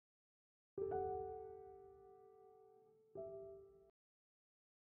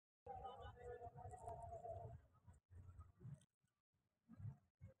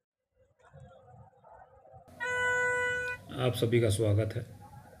आप सभी का स्वागत है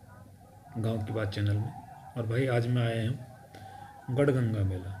गांव की बात चैनल में। और भाई आज मैं आए हैं गढ़गंगा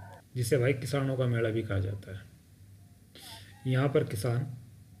मेला, जिसे भाई किसानों का मेला भी कहा जाता है। यहाँ पर किसान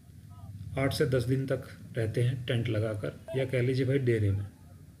 8 से 10 दिन तक रहते हैं टेंट लगाकर, या कह लीजिए भाई डेरे में।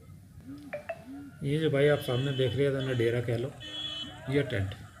 ये जो भाई आप सामने देख रहे हैं ना, डेरा कह लो या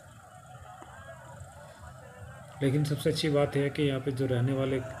टेंट। लेकिन सबसे अच्छी बात है कि यहाँ पे जो रहने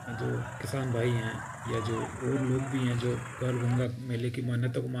वाले जो किसान भाई हैं, या जो और लोग भी हैं जो गढ़गंगा मेले की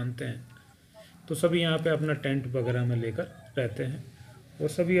मान्यता को मानते हैं, तो सभी यहाँ पे अपना टेंट वगैरह में लेकर रहते हैं। और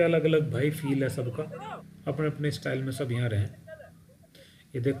सभी अलग अलग भाई फील है सबका, अपने अपने स्टाइल में सब यहाँ रहें।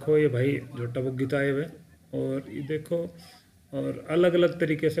 ये देखो ये भाई जो टबुक आए हुए, और ये देखो, और अलग अलग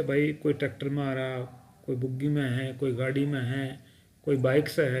तरीके से भाई, कोई ट्रैक्टर में आ रहा, कोई बुग्गी में है, कोई गाड़ी में है, कोई बाइक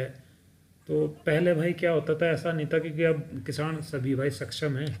से है। तो पहले भाई क्या होता था, ऐसा नहीं था, क्योंकि अब किसान सभी भाई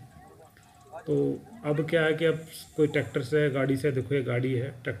सक्षम हैं। तो अब क्या है कि अब कोई ट्रैक्टर से है, गाड़ी से, देखो ये गाड़ी है,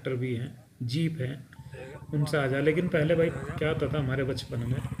 ट्रैक्टर भी है, जीप है, उनसे आ जाए। लेकिन पहले भाई क्या होता था हमारे बचपन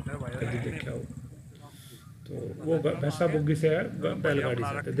में, कभी देखा हो तो वो भैंसा बुग्गी से है, बैलगाड़ी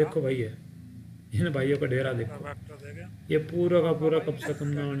से आते। देखो भाई है इन भाइयों का डेरा देखो। ये पूरा का पूरा कम से कम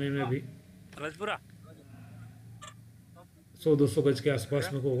ना होने में भी 100-200 गज के आसपास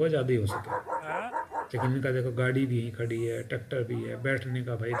में को होगा, ज़्यादा ही हो सके। लेकिन इनका देखो गाड़ी भी यहीं खड़ी है, ट्रैक्टर भी है, बैठने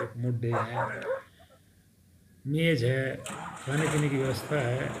का भाई देखो मुड्ढे हैं, मेज है, खाने पीने की व्यवस्था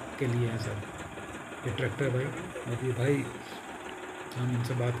है के लिए है सब। ये ट्रैक्टर भाई, और ये भाई हम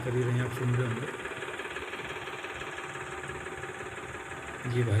इनसे बात कर ही रहे हैं, आप सुन रहे होंगे।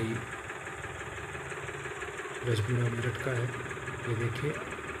 ये भाई रजपुरा मेरठ का है। ये देखिए,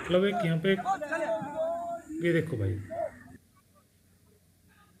 मतलब एक यहाँ पे ये देखो भाई,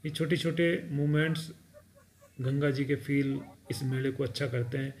 ये छोटे छोटे मोमेंट्स गंगा जी के फील इस मेले को अच्छा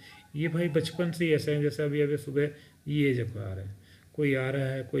करते हैं। ये भाई बचपन से ही ऐसे हैं, जैसे अभी अभी सुबह ये जब आ रहे हैं, कोई आ रहा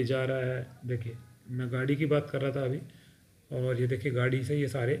है, कोई जा रहा है। देखिए मैं गाड़ी की बात कर रहा था अभी, और ये देखिए गाड़ी से, ये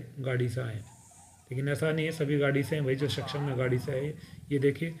सारे गाड़ी से आए हैं। लेकिन ऐसा नहीं है सभी गाड़ी से हैं भाई, जो सक्षम में गाड़ी से है ये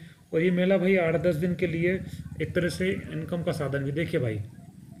देखिए। और ये मेला भाई 8-10 दिन के लिए एक तरह से इनकम का साधन भी। देखिए भाई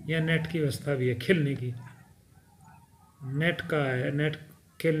यहाँ नेट की व्यवस्था भी है, खेलने की, नेट का है, नेट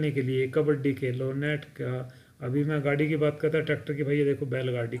खेलने के लिए, कबड्डी खेलो नेट का। अभी मैं गाड़ी की बात करता, ट्रैक्टर की भाई, ये देखो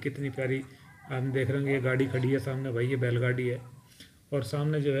बैलगाड़ी कितनी प्यारी आप देख रहे होंगे। ये गाड़ी खड़ी है सामने भाई, ये बैलगाड़ी है। और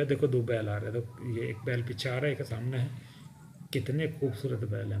सामने जो है देखो 2 बैल आ रहे हैं, तो ये एक बैल पीछे आ रहा है, एक सामने है। कितने खूबसूरत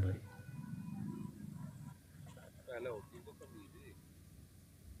बैल हैं भाई।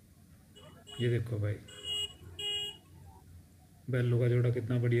 ये देखो भाई बैलों का जोड़ा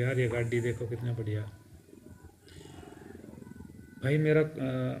कितना बढ़िया है। ये गाड़ी देखो कितना बढ़िया। भाई मेरा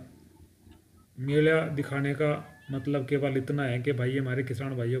मेला दिखाने का मतलब केवल इतना है कि भाई हमारे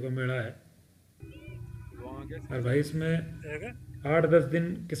किसान भाइयों का मेला है, और भाई इसमें 8-10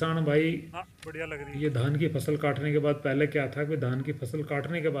 दिन किसान भाई, बढ़िया लग रही है। ये धान की फसल काटने के बाद, पहले क्या था कि धान की फसल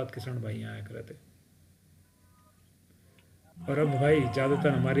काटने के बाद किसान भाई यहाँ आया करते थे। और अब भाई ज़्यादातर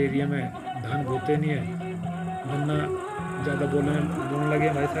हमारे एरिया में धान बोते नहीं है, गन्ना ज़्यादा बोलने लगे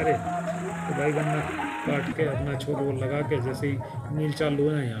भाई सारे। तो भाई गन्ना काट के अपना छोल वोल लगा के, जैसे ही मील चालू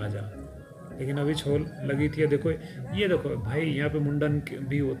है ना यहाँ आ जा। लेकिन अभी छोल लगी थी। देखो ये देखो भाई, यहाँ पे मुंडन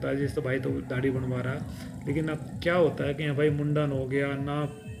भी होता है, जैसे भाई तो दाढ़ी बनवा रहा है। लेकिन अब क्या होता है कि यहाँ भाई मुंडन हो गया,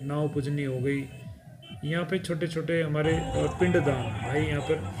 नाव पूजनी हो गई यहाँ पे, छोटे छोटे हमारे, और पिंडदान भाई यहाँ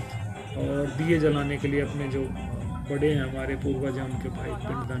पर, और दिए जलाने के लिए अपने जो बड़े हैं हमारे पूर्वज हैं, उनके भाई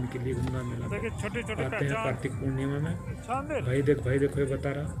पिंडदान के लिए गंगा मेला आते हैं कार्तिक पूर्णिमा में। भाई देखो ये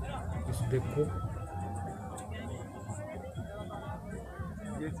बता रहा, इस देखो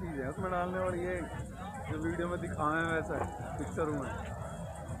ये चीज़ है उसमें डालने, और ये जो वीडियो में दिखाए हैं वैसा पिक्चरों में।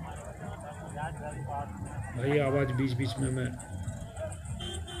 भाई आवाज़ बीच बीच में मैं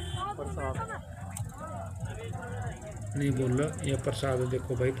प्रसाद नहीं बोल रहा। यह प्रसाद है,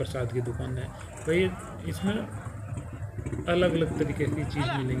 देखो भाई प्रसाद की दुकान है भाई। इसमें अलग अलग तरीके की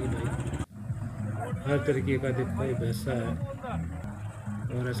चीज़ मिलेंगी भाई, हर तरीके का। देखो ये भैंसा है,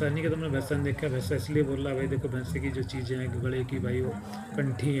 और ऐसा नहीं कि तुमने भैंसा नहीं देखा। भैंसा इसलिए बोल रहा भाई, देखो भैंसे की जो चीज़ें हैं गले की भाई, वो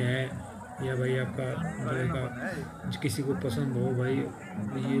कंठी है, या भाई आपका गले का किसी को पसंद हो भाई,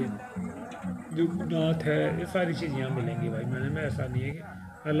 ये जो नाथ है, ये सारी चीज़ यहाँ मिलेंगी भाई। मैंने में ऐसा नहीं है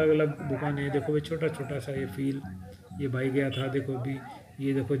कि अलग अलग दुकानें हैं। देखो भाई छोटा छोटा सा ये फील, ये भाई गया था देखो अभी।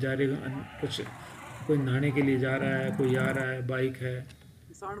 ये देखो जा रहे कुछ, कोई नहाने के लिए जा रहा है, कोई आ रहा है, बाइक है।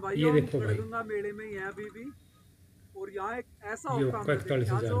 किसान भाई ये देखो भाई गढ़गंगा मेले में ही है अभी भी। और यहाँ एक ऐसा ये उपकरण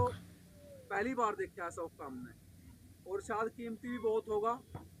 41,000 जो का। पहली बार देखा ऐसा उपकरण हमने, और शायद कीमती भी बहुत होगा।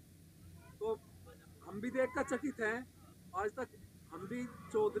 तो हम भी देखकर चकित हैं। आज तक हम भी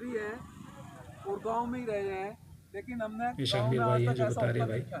चौधरी हैं और गांव में ही रहे हैं, लेकिन हमने ये गाँव में शामिर आज भाई हैं तक जो ऐसा बता रहे हुक्का हैं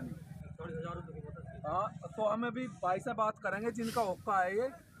भाई। देखा नहीं। हाँ, तो हम अभी भाई से बात करेंगे जिनका हुक्का है ये,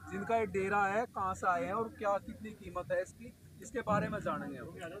 जिनका ये डेरा है, कहाँ से आए हैं और क्या कितनी कीमत है इसकी, इसके बारे में जानेंगे हम।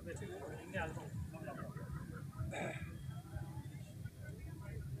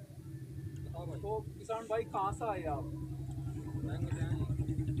 तो किसान भाई कहाँ से आए आप?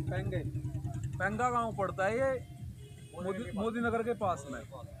 पेंगे। पेंगा गांव पड़ता है ये, मोदी नगर के पास में।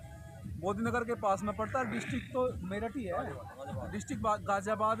 मोदी नगर के पास में पड़ता है। डिस्ट्रिक्ट तो मेरठ ही है, डिस्ट्रिक्ट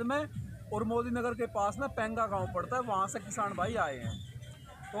गाजियाबाद में। और मोदी नगर के पास में पेंगा गांव पड़ता है, वहाँ से किसान भाई आए हैं।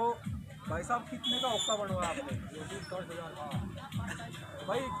 तो भाई साहब कितने का हुक्का बनवाया आपने?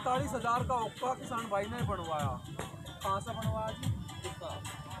 भाई 41,000 का हुक्का किसान भाई ने बनवाया। कहाँ से बनवाया जी?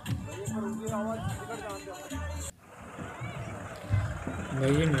 भाई एक बार उनकी आवाज़ निकल जान।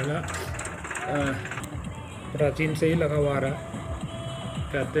 भाई ये मेला प्राचीन से ही लगा हुआ आ रहा है।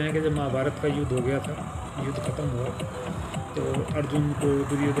 कहते हैं कि जब महाभारत का युद्ध हो गया था, युद्ध खत्म हुआ, तो अर्जुन को,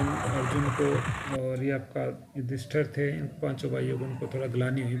 दुर्योधन, अर्जुन को और ये आपका युधिष्ठिर थे, इन पांचों भाइयों को, उनको थोड़ा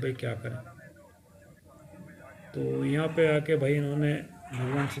ग्लानि हुई भाई क्या करें। तो यहाँ पे आके भाई इन्होंने,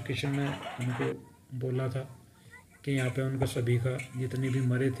 भगवान श्री कृष्ण ने उनको बोला था कि यहाँ पे उनका सभी का, जितने भी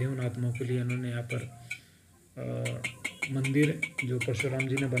मरे थे उन आत्माओं के लिए इन्होंने यहाँ पर मंदिर जो परशुराम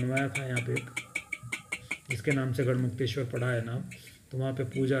जी ने बनवाया था यहाँ पे, इसके नाम से गढ़मुक्तेश्वर पड़ा है नाम। तो वहाँ पे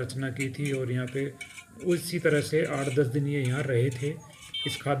पूजा अर्चना की थी और यहाँ पे उसी तरह से 8-10 दिन ये यहाँ रहे थे,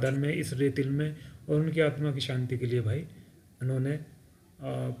 इस खादान में, इस रेतिल में। और उनकी आत्मा की शांति के लिए भाई उन्होंने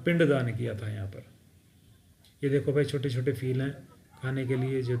पिंडदान किया था यहाँ पर। ये देखो भाई छोटे छोटे फील हैं खाने के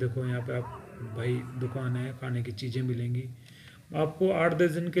लिए, जो देखो यहाँ पे आप भाई दुकान है, खाने की चीज़ें मिलेंगी आपको।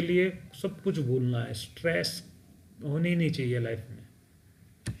 8-10 दिन के लिए सब कुछ भूलना है, स्ट्रेस होनी ही नहीं चाहिए लाइफ में।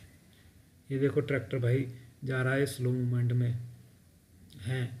 ये देखो ट्रैक्टर भाई जा रहा है स्लो मूवमेंट में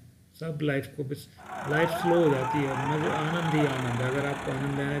हैं। सब लाइफ को, बस लाइफ स्लो हो जाती है, मज़े, आनंद ही आनंद है। अगर आपको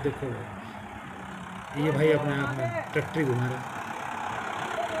आनंद लेना है, देखो ये भाई अपने आप में ट्रैक्टर ही घुमा रहा है।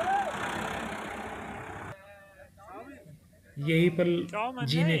 यही पल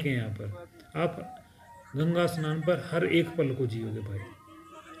जीने के हैं यहाँ पर। आप गंगा स्नान पर हर एक पल को जियोगे भाई,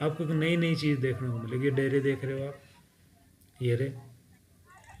 आपको एक नई नई चीज़ देखने को मिलेगी। डेरे देख रहे हो आप, ये रे,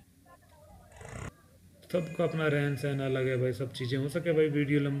 सबका अपना रहन सहन अलग है भाई, सब चीज़ें। हो सके भाई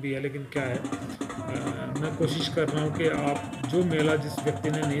वीडियो लंबी है, लेकिन क्या है, मैं कोशिश कर रहा हूँ कि आप जो मेला जिस व्यक्ति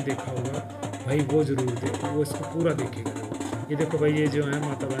ने नहीं देखा होगा भाई वो ज़रूर देखे, वो इसको पूरा देखेगा जरूर। ये देखो भाई, ये जो है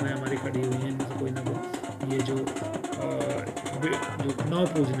माता बहनें हमारी खड़ी हुई हैं, इनमें से कोई ना कोई ये जो नाव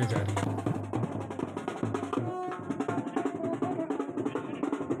पूजने जा रही है।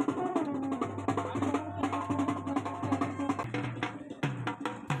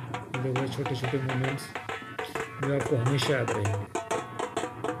 देखो भाई छोटे छोटे मोमेंट्स जो आपको हमेशा याद रहेंगे।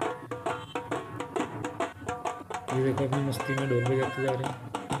 ये देखो अपनी मस्ती में ढोल बजाते जा रहे हैं।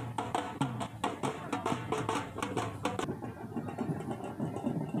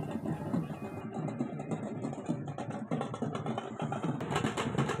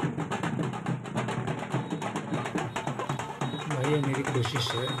 भाई ये मेरी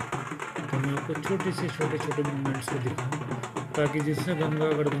कोशिश है कि मैं आपको छोटे से छोटे छोटे मोमेंट्स को दिखाऊं, ताकि जिसने गंगा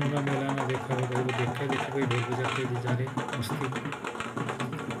मेला ना देखा हो भाई वो देखे। देखो भाई ढोल बजाते हुए जा रहे हैं मस्ती में।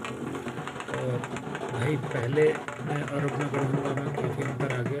 और भाई पहले में और अपना गढ़गंगा में काफ़ी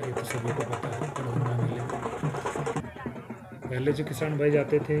अंतर आ गया, ये तो सभी को पता है। गढ़गंगा मेले में पहले जो किसान भाई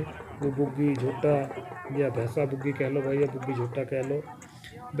जाते थे वो बुग्गी झोटा या भैंसा बुग्गी कह लो भाई, या बुग्गी झोटा कह लो,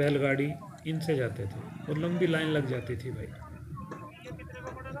 बैलगाड़ी, इनसे जाते थे और लंबी लाइन लग जाती थी भाई।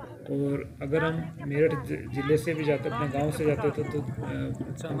 और अगर हम मेरठ ज़िले से भी जाते, अपने गांव से जाते थे, तो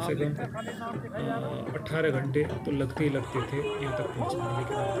कम से कम 18 घंटे तो लगते ही लगते थे यहाँ तक पहुँचने में।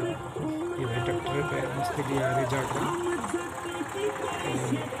 लेकिन अब ये भाई ट्रैक्टर पे मस्ती लिए आ रहे जाट रहे।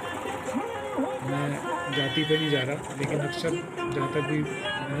 मैं जाति पे नहीं जा रहा, लेकिन अक्सर जहाँ तक भी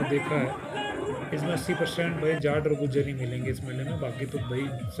मैंने देखा है, इसमें 80% भाई जाट और गुज्जर ही मिलेंगे इस मेले में, बाकी तो भाई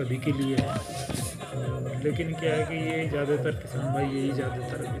सभी के लिए है। लेकिन क्या है कि ये ज़्यादातर किसान भाई यही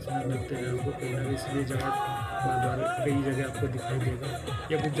ज़्यादातर इसमें मिलते हैं आपको कहीं ना कहीं, इसलिए जाट बार बार कई जगह आपको दिखाई देगा,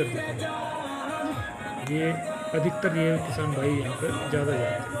 या गुज्जर दिखाएगा। ये अधिकतर ये किसान भाई यहाँ पर ज़्यादा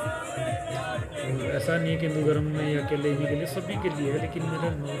जाते हैं। और ऐसा नहीं है कि हिंदू धर्म में या अकेले ही के लिए, सभी के लिए है। लेकिन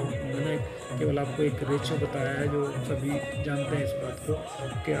मैंने केवल आपको एक रेशियो बताया है जो सभी जानते हैं इस बात को,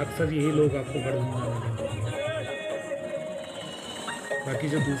 कि अक्सर यही लोग आपको गढ़गंगा मिलेंगे। बाकी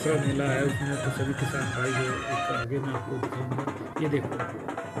जो दूसरा मेला है उसमें तो सभी किसान भाई, जो एक आगे मैं आपको दिखाऊंगा, ये देखो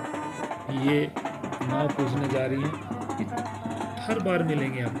ये नाव पूजने जा रही हैं। हर बार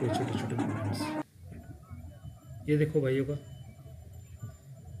मिलेंगे आपको छोटे छोटे मोमेंट्स। ये देखो भाइयों का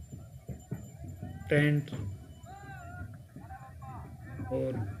टेंट,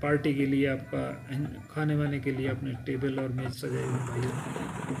 और पार्टी के लिए आपका खाने वाने के लिए अपने टेबल और मेज सजाए हुए भाई।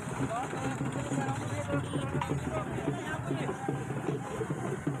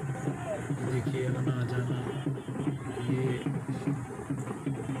 देखिए आना जाना, ये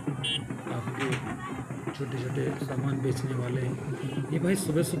आपके छोटे छोटे सामान बेचने वाले हैं। ये भाई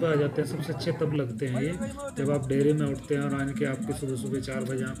सुबह सुबह आ जाते हैं, सबसे अच्छे तब लगते हैं ये, जब आप डेयरी में उठते हैं और आने के आपकी सुबह सुबह 4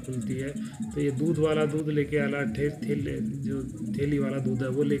 बजे आँख खुलती है, तो ये दूध वाला दूध लेके आ रहा है, जो थैली वाला दूध है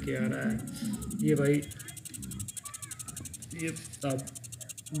वो लेके आ रहा है। ये भाई ये आप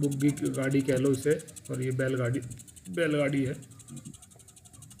बुग्गी की गाड़ी कह लो इसे, और ये बैलगाड़ी है।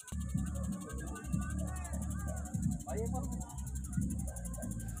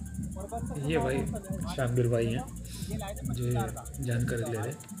 ये भाई शामिर भाई हैं जो ये जानकारी ले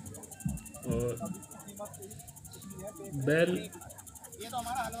रहे, और बैल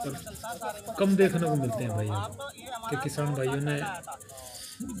और कम देखने को मिलते हैं भाई अब, कि किसान भाइयों ने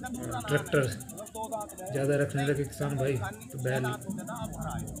ट्रैक्टर ज़्यादा रखने लगे किसान भाई, तो बैल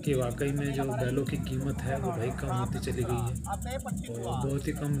की वाकई में जो बैलों की कीमत है वो भाई कम होती चली गई है, और बहुत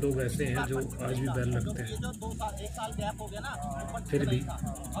ही कम लोग ऐसे हैं जो आज भी बैल रखते हैं। फिर भी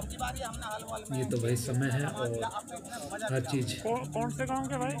ये तो भाई समय है और हर चीज़ कौन से गांव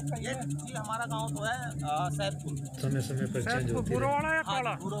के भाई? ये जी हमारा गांव तो है सैदपुर। समय समय पर चेंज होती है। वाला या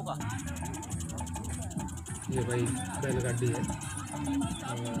काला? बुरो का। ये भाई बैलगाड़ी है,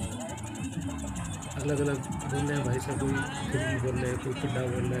 अलग अलग बोल रहे हैं भाई साहब, कोई फिल्मी बोल रहे हैं, कोई पिड्डा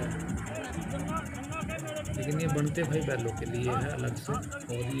बोल रहा है, लेकिन ये बनते भाई बैलों के लिए है अलग से,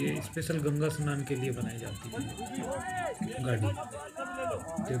 और ये स्पेशल गंगा स्नान के लिए बनाई जाती है गाड़ी।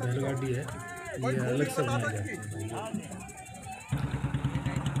 जो बैलगाड़ी है ये अलग से बनाई जाती है भाई।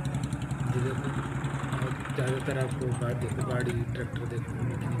 ये देखो, और ज़्यादातर आपको देखो गाड़ी ट्रैक्टर देखो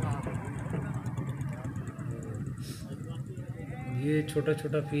मिलेंगे। ये छोटा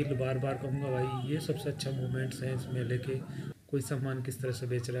छोटा फील बार बार कहूँगा भाई, ये सबसे अच्छा मोमेंट्स हैं इस मेले के। कोई सामान किस तरह से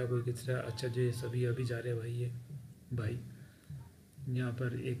बेच रहा है, कोई किस तरह, अच्छा जो ये सभी अभी जा रहे हैं भाई, ये भाई यहाँ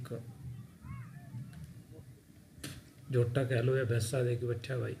पर एक झोटा कह लो या भैंसा दे के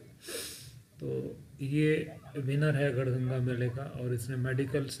बैठा भाई, तो ये विनर है गढ़गंगा मेले का, और इसने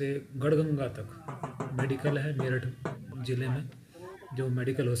मेडिकल से गढ़गंगा तक, मेडिकल है मेरठ ज़िले में, जो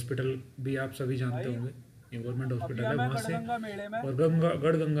मेडिकल हॉस्पिटल भी आप सभी जानते होंगे, ये गवर्नमेंट हॉस्पिटल है, वहाँ से और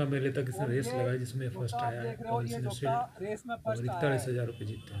गढ़गंगा मेले तक इसने रेस लगाई, जिसमें फर्स्ट आया है, और इसने शील्ड और 41,000 रुपये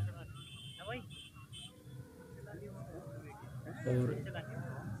जीते हैं। और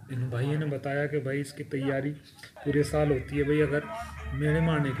इन भाइयों ने बताया कि भाई इसकी तैयारी पूरे साल होती है भाई, अगर मेले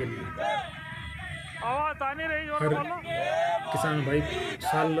में आने के लिए हर किसान भाई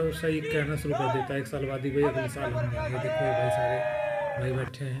साल से ही कहना शुरू कर देता है, एक साल बाद ही भाई अगले साल हम आएंगे। देखो ये भाई सारे भाई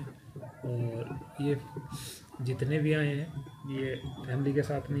बैठे हैं, और ये जितने भी आए हैं ये फैमिली के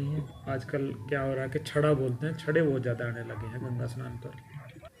साथ नहीं है। आजकल क्या हो रहा है कि छड़ा बोलते हैं, छड़े बहुत ज़्यादा आने लगे हैं गंगा स्नान पर,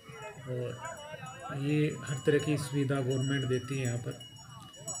 और ये हर तरह की सुविधा गवर्नमेंट देती है यहाँ पर।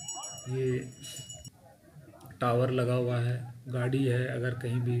 ये टावर लगा हुआ है, गाड़ी है, अगर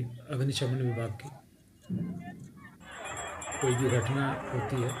कहीं भी अग्निशमन विभाग की कोई भी घटना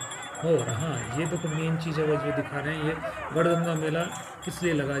होती है। और हाँ, ये देखो मेन चीज़ है जो दिखा रहे हैं, ये गढ़गंगा मेला किस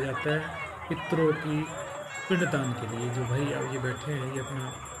लिए लगाया जाता है, पितरों की पिंडदान के लिए। जो भाई अब ये बैठे हैं, ये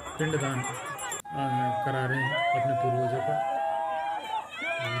अपना पिंडदान करा रहे हैं अपने पूर्वजों का।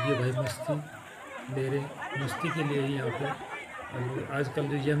 ये भाई मस्ती ले रहे, मस्ती के लिए ही यहाँ पे आजकल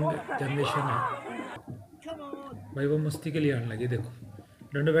जो यंग जनरेशन है भाई, वो मस्ती के लिए आने लगे। देखो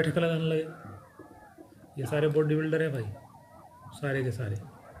डंडे बैठे खड़ा आने लगे, ये सारे बॉडी बिल्डर हैं भाई, सारे के सारे।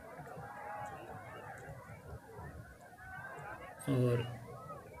 और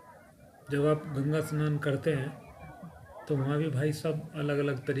जब आप गंगा स्नान करते हैं तो वहाँ भी भाई सब अलग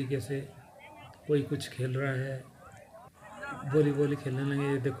अलग तरीके से, कोई कुछ खेल रहा है, वॉलीबॉल खेलने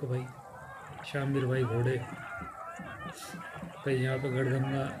लगे। देखो भाई शामिर भाई घोड़े भाई, यहाँ पे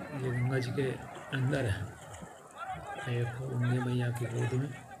गढ़गंगा ये गंगा जी के अंदर है, एक उंगे मैया की गोद में,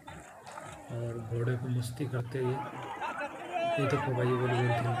 और घोड़े को मस्ती करते हुए ये देखो भाई वॉलीबॉल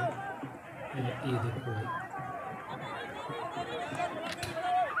खेल रहे, ये देखो भाई।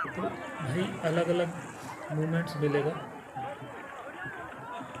 तो भाई अलग अलग मोमेंट्स मिलेगा,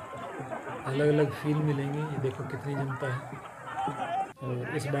 अलग अलग फील मिलेंगे। ये देखो कितनी जनता है।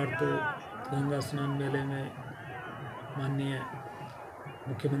 और इस बार तो गंगा स्नान मेले में माननीय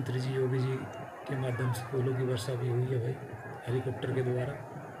मुख्यमंत्री जी योगी जी के माध्यम से फूलों की वर्षा भी हुई है भाई, हेलीकॉप्टर के द्वारा,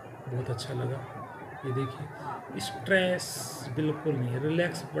 बहुत अच्छा लगा। ये देखिए स्ट्रेस बिल्कुल नहीं है,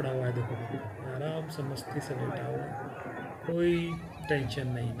 रिलैक्स पड़ा हुआ है। देखो आराम से मस्ती से बैठा हुआ है, कोई टेंशन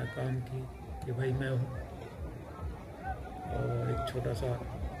नहीं ना काम की कि भाई मैं हूँ, और एक छोटा सा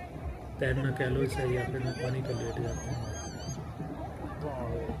तैरना कह लो इसे, या फिर पानी पर लेट जाते हैं।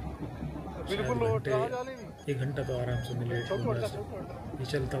 शायद घंटे, 1 घंटा तो आराम से मिले गंगा से। ये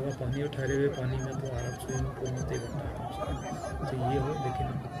चलता हुआ पानी और ठहरे हुए पानी में तो आराम से स्विमिंग पूल में तो 1 घंटा आराम से तो ये हो, लेकिन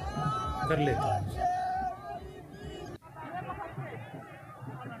कर लेता हूँ।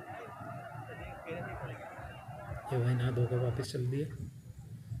 ये भाई नहा धोकर वापस चल दिए।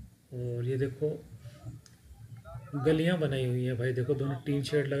 और ये देखो गलियां बनाई हुई हैं भाई, देखो दोनों टीन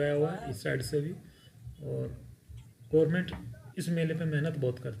शेड लगाया हुआ है इस साइड से भी। और गवर्नमेंट इस मेले पे मेहनत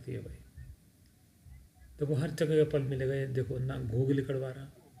बहुत करती है भाई। देखो हर जगह का फल मिलेगा। ये देखो ना घोगली कड़वा रहा,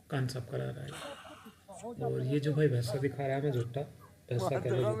 कान साफ करा रहा है। और ये जो भाई भैंसा दिखा रहा है हमें, झुट्टा भैंसा कह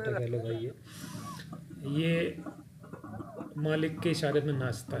लो, झुट्टा कह लो भाई, ये मालिक के इशारे में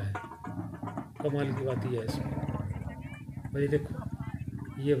नाचता है। कमाल की बात ये है इसमें भाई। देखो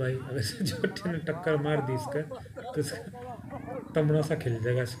ये भाई अगर से झोटे ने टक्कर मार दी इसका, तो इसका तमड़ा सा खिल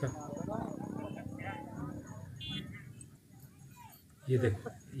जाएगा इसका। ये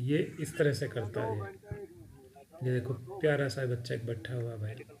देखो ये इस तरह से करता है ये देखो प्यारा सा बच्चा एक बैठा हुआ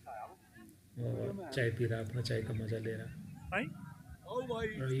भाई, और चाय पी रहा, अपना चाय का मजा ले रहा।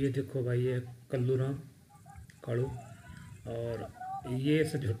 और ये देखो भाई ये कल्लू राम काड़ू, और ये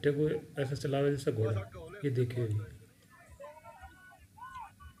ऐसे झुट्टे को ऐसा चलावे जैसे घोड़ा। ये देखिए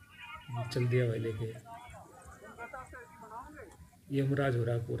चल दिया भाई लेके। ये यमराज हो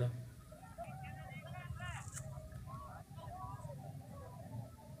रहा पूरा।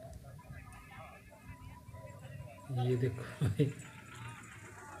 ये देखो भाई,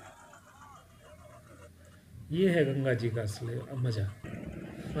 ये है गंगा जी का असली मजा,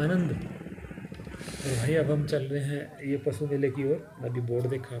 आनंद। और भाई अब हम चल रहे हैं ये पशु मेले की ओर। अभी बोर्ड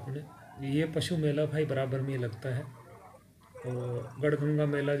देखा आपने, ये पशु मेला भाई बराबर में ही लगता है। और गढ़गंगा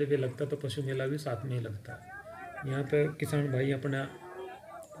मेला जब ये लगता है तो पशु मेला भी साथ में ही लगता है। यहाँ पे किसान भाई अपना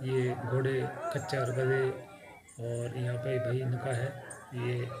ये घोड़े खच्चर गधे, और यहाँ पे भाई इनका है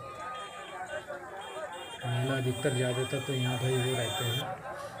ये मेला अधिकतर ज़्यादातर तो यहाँ भाई वो रहते हैं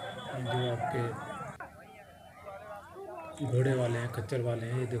जो आपके घोड़े वाले हैं, खच्चर वाले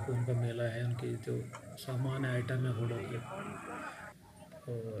हैं। ये देखो उनका मेला है, उनकी जो सामान है, आइटम है घोड़ों के।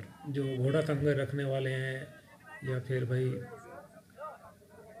 और जो घोड़ा तंगे रखने वाले हैं या फिर भाई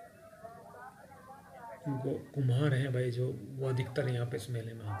कुम्हार हैं भाई, जो वो अधिकतर यहाँ पे इस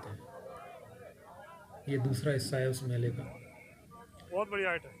मेले में आते हैं। ये दूसरा हिस्सा है उस मेले का, बहुत बढ़िया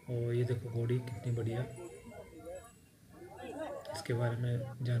आइटम। और ये देखो घोड़ी कितनी बढ़िया, इसके बारे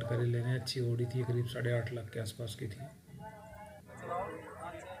में जानकारी ले रहे हैं। अच्छी घोड़ी थी, करीब 8.5 लाख के आसपास की थी।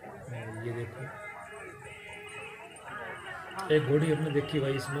 और ये देखो एक घोड़ी हमने देखी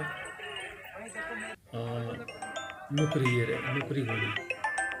भाई इसमें, नुकरी, ये नुकरी घोड़ी,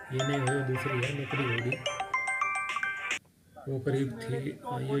 ये नहीं है दूसरी है नुकरी घोड़ी। वो करीब थी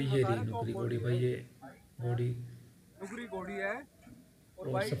ये रही नुकरी घोड़ी भाई, ये घोड़ी नुकरी घोड़ी है।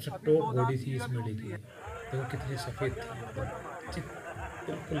 और सबसे टॉप घोड़ी थी इस मेले की। देखो कितनी सफ़ेद थी,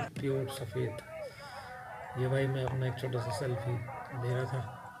 बिल्कुल प्योर सफ़ेद। ये भाई मैं अपना एक छोटा सा सेल्फी ले रहा था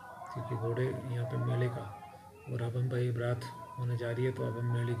क्योंकि घोड़े यहाँ पे मेले का। और अब हम भाई रात होने जा रही है तो अब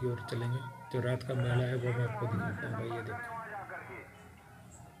हम मेले की ओर चलेंगे। जो रात का मेला है वो मैं आपको दिखाता हूँ भाई। ये देखो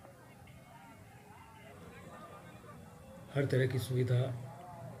हर तरह की सुविधा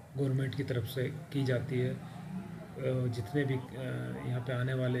गवर्नमेंट की तरफ से की जाती है। जितने भी यहाँ पे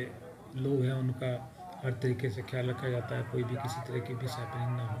आने वाले लोग हैं उनका हर तरीके से ख्याल रखा जाता है, कोई भी किसी तरह की भी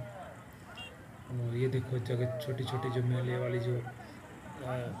हैपनिंग ना हो। और ये देखो जगह छोटी छोटी जो मेले वाली जो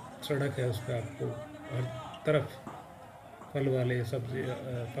सड़क है उस पर आपको हर तरफ फल वाले, सब्जी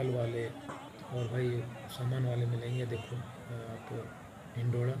फल वाले और भाई सामान वाले मिलेंगे। देखो आप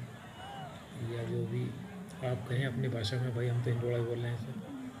हिंडोड़ा या जो भी आप कहें अपनी भाषा में, भाई हम तो हिंडोड़ा ही बोल रहे हैं इसे।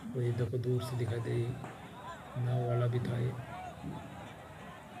 तो ये देखो दूर से दिखाई दे रही नाव वाला भी था ये।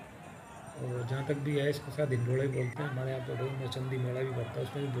 और जहाँ तक भी है इसके साथ हिंडोड़ा ही बोलते हैं। हमारे यहाँ पर भाई नौचंदी मेला भी बढ़ता है,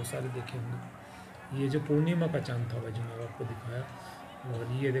 उसमें भी बहुत सारे देखे होंगे। ये जो पूर्णिमा का चांद था भाई जो मैं आपको दिखाया।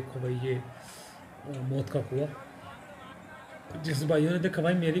 और ये देखो भाई ये मौत का कुआं। जिस भाइयों ने देखा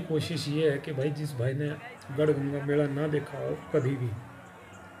भाई, मेरी कोशिश ये है कि भाई जिस भाई ने गढ़गंगा मेला ना देखा हो कभी भी,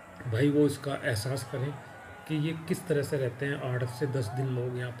 भाई वो इसका एहसास करें कि ये किस तरह से रहते हैं 8 से 10 दिन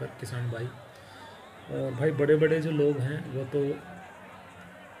लोग यहाँ पर किसान भाई। और भाई बड़े बड़े जो लोग हैं वो तो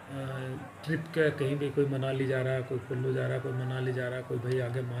ट्रिप के कहीं भी, कोई मनाली जा रहा है, कोई कुल्लू जा रहा है, कोई मनाली जा रहा है, कोई भाई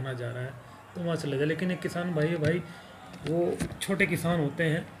आगे माना जा रहा है तो वहाँ चले जाए। लेकिन एक किसान भाई है भाई, वो छोटे किसान होते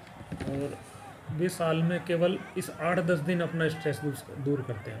हैं और वे साल में केवल इस 8-10 दिन अपना स्ट्रेस दूर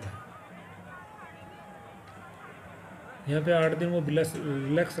करते हैं। यहाँ पे 8 दिन वो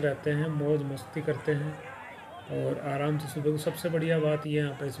रिलैक्स रहते हैं, मौज मस्ती करते हैं और आराम से सुबह को। सबसे बढ़िया बात ये है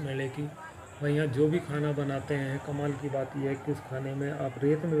यहाँ पर इस मेले की, भाई यहाँ जो भी खाना बनाते हैं, कमाल की बात यह है कि उस खाने में आप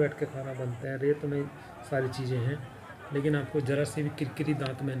रेत में बैठ के खाना बनते हैं, रेत में सारी चीज़ें हैं, लेकिन आपको ज़रा सी भी किरकिरी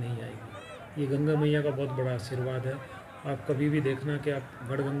दांत में नहीं आएगी। ये गंगा मैया का बहुत बड़ा आशीर्वाद है। आप कभी भी देखना कि आप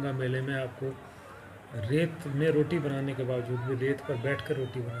गढ़गंगा मेले में आपको रेत में रोटी बनाने के बावजूद भी, रेत पर बैठ कर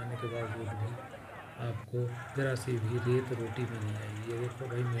रोटी बनाने के बावजूद भी आपको ज़रा सी भी रेत रोटी में नहीं आएगी। ये देखो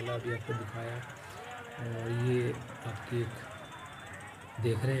भाई, मेला भी आपको दिखाया। और ये आपकी एक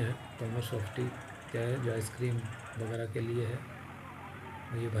देख रहे हैं टोमर सॉफ्टी क्या है, जो आइसक्रीम वगैरह के लिए है।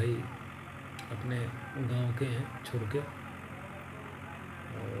 ये भाई अपने गांव के हैं छोड़ के,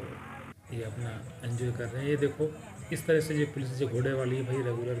 और ये अपना एंजॉय कर रहे हैं। ये देखो इस तरह से, ये पुलिस जो घोड़े वाली है भाई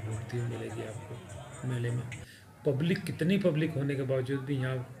रेगुलर घूमती हुई मिलेगी आपको मेले में। पब्लिक, कितनी पब्लिक होने के बावजूद भी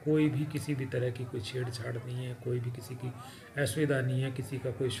यहाँ कोई भी किसी भी तरह की कोई छेड़छाड़ नहीं है, कोई भी किसी की असुविधा नहीं है, किसी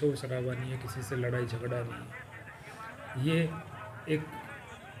का कोई शोर शराबा नहीं है, किसी से लड़ाई झगड़ा नहीं है। ये एक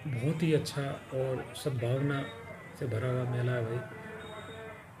बहुत ही अच्छा और सद्भावना से भरा हुआ मेला है भाई,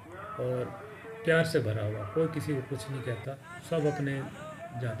 और प्यार से भरा हुआ। कोई किसी को कुछ नहीं कहता, सब अपने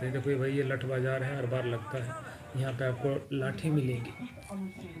जाते हैं। देखो भाई, ये लठ बाज़ार है, हर बार लगता है। यहाँ पे आपको लाठी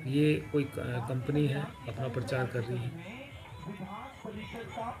मिलेगी। ये कोई कंपनी है, अपना प्रचार कर रही है।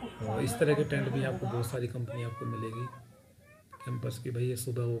 और इस तरह के टेंट भी आपको बहुत सारी कंपनी आपको मिलेगी कैंपस की। भाई ये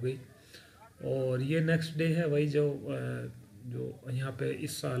सुबह हो गई, और ये नेक्स्ट डे है भाई, जो यहाँ पे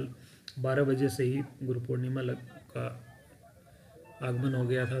इस साल 12 बजे से ही गुरु पूर्णिमा का आगमन हो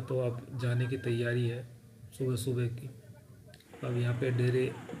गया था, तो अब जाने की तैयारी है सुबह सुबह की। अब यहाँ पे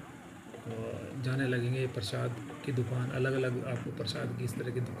डेरे जाने लगेंगे। प्रसाद की दुकान, अलग अलग आपको प्रसाद की इस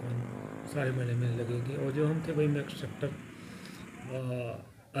तरह की दुकान सारे मेले में लगेगी। और जो हम थे भाई, नेक्स्ट सेक्टर,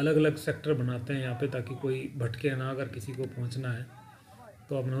 अलग अलग सेक्टर बनाते हैं यहाँ पे, ताकि कोई भटके ना। अगर किसी को पहुँचना है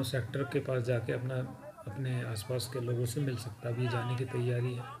तो अपना उस सेक्टर के पास जाके अपने आसपास के लोगों से मिल सकता है। अभी जाने की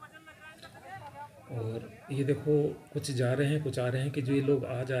तैयारी है। और ये देखो, कुछ जा रहे हैं, कुछ आ रहे हैं, कि जो ये लोग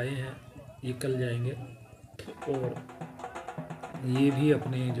आज आए हैं ये कल जाएंगे। और ये भी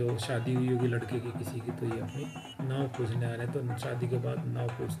अपने जो शादी हुई होगी लड़के की किसी की, तो ये अपनी नाव पूजने आ रहे हैं, तो शादी के बाद नाव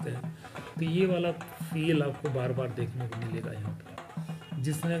पूजते हैं। तो ये वाला फील आपको बार बार देखने को मिलेगा यहाँ पर।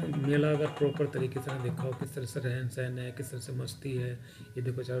 जिसने मेला अगर प्रॉपर तरीके से देखा हो, किस तरह से रहन सहन है, किस तरह से मस्ती है, ये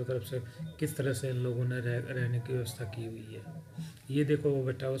देखो चारों तरफ से किस तरह से इन लोगों ने रहने की व्यवस्था की हुई है। ये देखो वो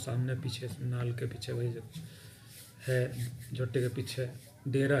बैठा हुआ सामने, पीछे नाल के पीछे वही जो है, झोटे के पीछे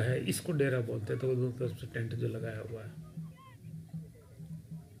डेरा है, इसको डेरा बोलते हैं। तो दोनों तरफ से टेंट जो लगाया हुआ है,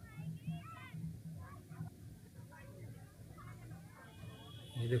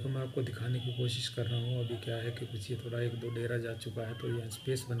 ये देखो मैं आपको दिखाने की कोशिश कर रहा हूँ। अभी क्या है कि कुछ ये थोड़ा 1-2 डेरा जा चुका है, तो यहाँ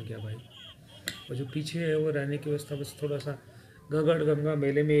स्पेस बन गया भाई। और जो पीछे है वो रहने की व्यवस्था, बस थोड़ा सा गढ़गंगा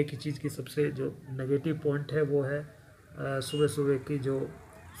मेले में एक ही चीज़ की सबसे जो नेगेटिव पॉइंट है वो है सुबह सुबह की जो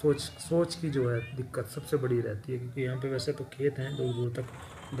सोच की जो है दिक्कत सबसे बड़ी रहती है। क्योंकि यहाँ पे वैसे तो खेत हैं, दूर दूर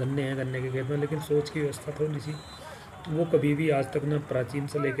तक गन्ने हैं, गन्ने के खेत में, लेकिन सोच की व्यवस्था थोड़ी सी वो कभी भी आज तक ना, प्राचीन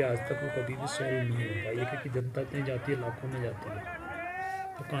से लेकर आज तक वो कभी भी सॉल्व नहीं हो पाई है। क्योंकि जनता इतनी जाती है, लाखों में जाती है,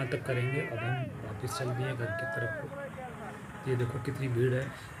 तो कहाँ तक करेंगे। अब हम वापस चल दिए घर की तरफ को। ये देखो कितनी भीड़ है।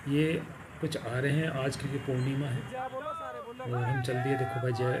 ये कुछ आ रहे हैं आज, क्योंकि पूर्णिमा है, और हम चल दिए। देखो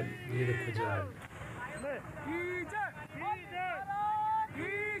भाई जय, ये देखो जय।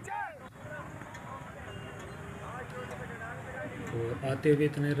 तो आते हुए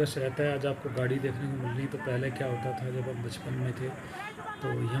इतने रश रहता है। आज आपको गाड़ी देखने को मिल रही। तो पहले क्या होता था, जब हम बचपन में थे,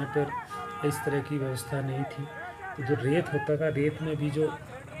 तो यहाँ पर इस तरह की व्यवस्था नहीं थी। तो जो रेत होता था, रेत में भी जो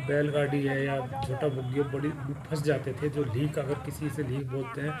बैलगाड़ी है या छोटा बुग्गी बड़ी फंस जाते थे। जो लीक, अगर किसी से लीक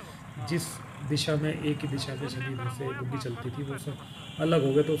बोलते हैं, जिस दिशा में एक ही दिशा में सभी से बुग्गी चलती थी, वो सब अलग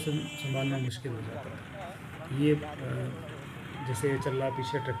हो गए, तो उसे संभालना मुश्किल हो जाता था। ये जैसे चल रहा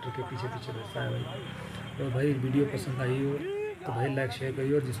पीछे, ट्रैक्टर के पीछे पीछे रहता है भाई। और भाई वीडियो पसंद आई हो तो भाई लाइक शेयर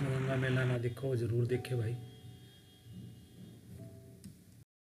करिए, और जिसमें गंगा मेला ना देखा हो ज़रूर देखे भाई।